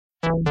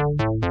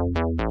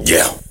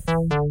Yeah.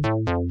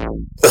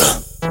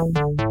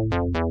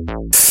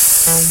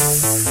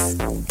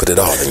 Put it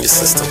all in your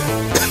system.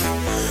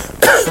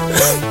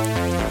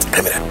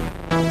 Give me that.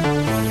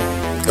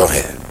 Go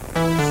ahead.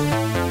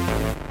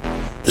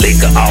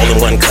 Liquor all in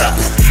one cup,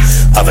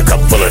 other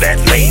cup full of that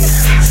lean.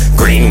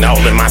 Green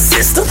all in my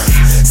system,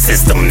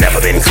 system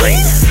never been clean.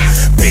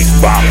 Big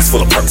bottles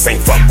full of perks,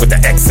 ain't fuck with the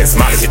excess.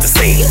 Molly hit the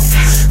scene,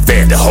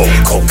 fed the whole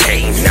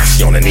cocaine. Now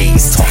she on her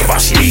knees, talking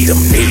about she need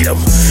 'em.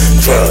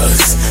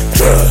 Drugs,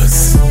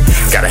 drugs,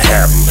 gotta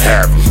have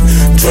 'em.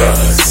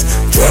 Drugs,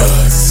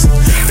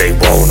 they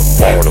want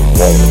 'em.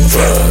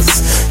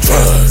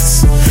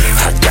 Drugs,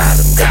 I got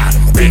 'em.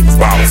 Big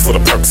bottles full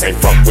of perks, ain't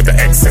fuck with the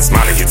excess.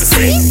 Molly hit the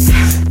scene.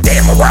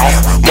 Damn, raw,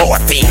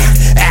 morphine,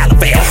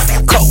 Alabama,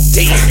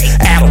 codeine,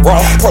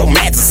 Adderall,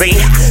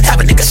 promethazine. Have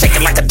a nigga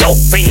shaking like a dope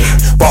fiend.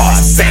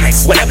 Bars,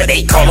 Xanax, whatever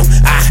they call 'em.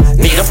 I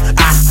need 'em,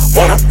 I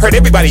want 'em. Heard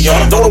everybody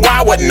on 'em, don't know why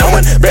I wasn't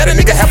knowing. Better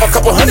nigga have a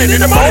couple hundred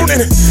in the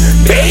morning.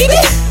 Baby,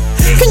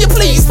 can you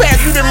please pass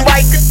me them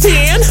right to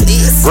 10?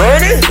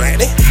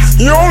 Granny,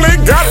 you only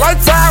got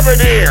like 5 of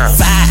them.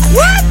 5?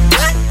 What?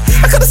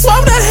 I could've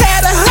sworn I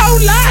had a whole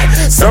lot.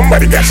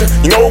 Somebody got you,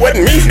 you know it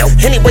wasn't me. No.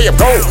 Anyway, I'm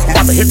gone, I'm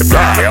about to hit the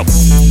block.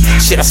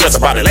 Shit, I'll stress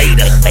about it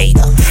later. Pay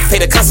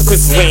the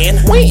consequences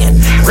when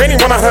Granny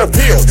run out her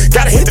pills,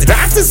 gotta hit the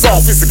doctor's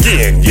office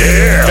again.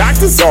 Yeah,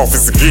 doctor's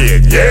office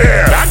again.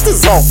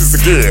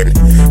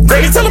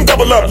 Granny, tell him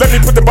double up, let me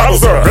put the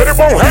bottles up. Bet it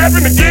won't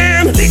happen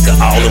again. Liquor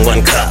all in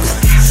one cup,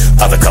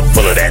 other cup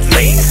full of that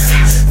lean.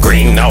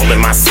 Green all in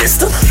my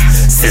system,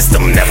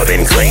 system never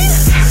been clean.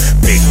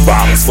 Big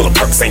bottles full of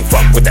perks, ain't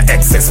fuck with the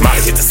excess.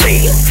 Molly hit the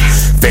scene,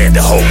 fed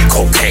the whole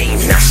cocaine.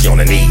 Now she on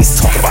her knees,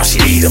 talking about she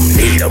need 'em.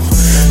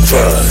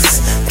 Drugs,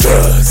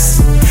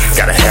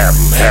 gotta have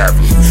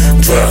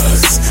 'em.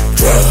 Drugs,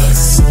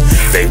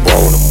 they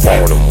want 'em.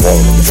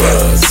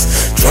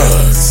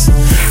 Drugs,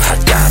 I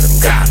got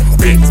 'em.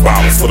 Big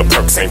bottles full of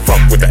perks, ain't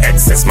fuck with the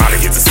excess. Molly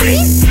hit the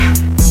scene.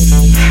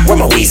 Where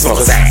my weed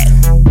smokers at?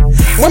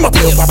 Where my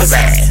pill poppers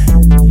at?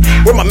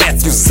 Where my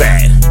Matthews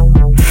at?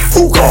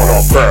 Who gone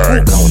off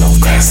crack?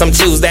 Some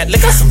choose that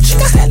liquor,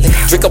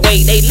 drink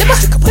away they liver.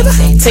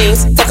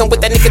 Teens fucking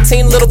with that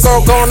nicotine, little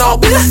girl going all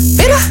bitter.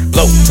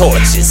 Blow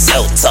torches,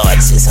 sell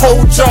torches,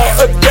 whole jar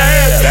of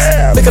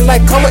gas. Looking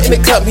like coma in the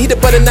cup, heat the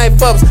butter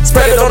knife up,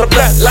 spread it on the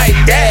blunt like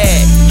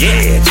that.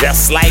 Yeah,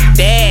 just like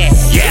that.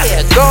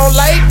 Yeah, go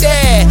like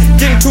that.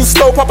 Getting too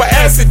slow, pop a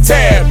acid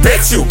tab.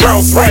 Bet you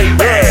bounce right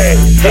back.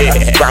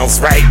 Yeah, bounce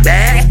right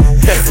back.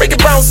 Make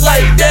it bounce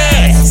like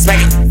that.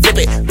 Smack it, flip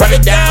it, rub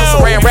it down.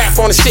 Saran wrap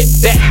on the shit.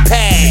 That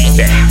pad,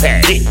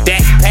 get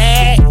that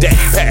pad,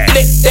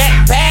 flip that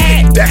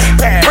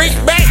pad, bring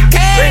back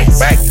cash,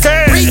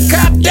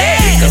 recop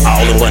that.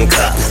 All in one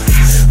cup,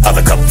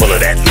 other cup full of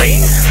that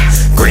lean.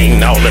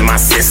 Green all in my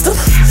system,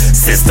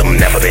 system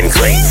never been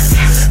clean.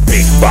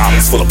 Big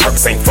bottles full of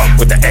perks, ain't fuck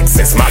with the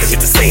excess. Molly hit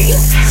the scene,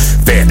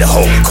 fed the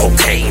whole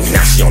cocaine.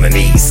 Now she on her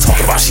knees,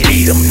 talking about she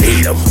need 'em.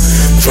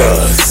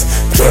 Drugs,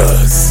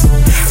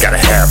 gotta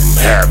have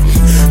 'em.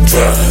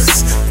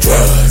 Drugs,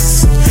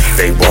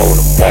 they want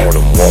 'em.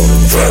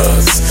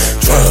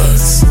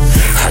 Drugs,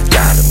 I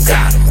got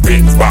 'em.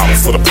 Big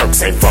bottles full of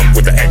perks, ain't fuck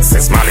with the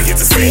excess. Molly hit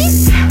the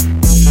scene.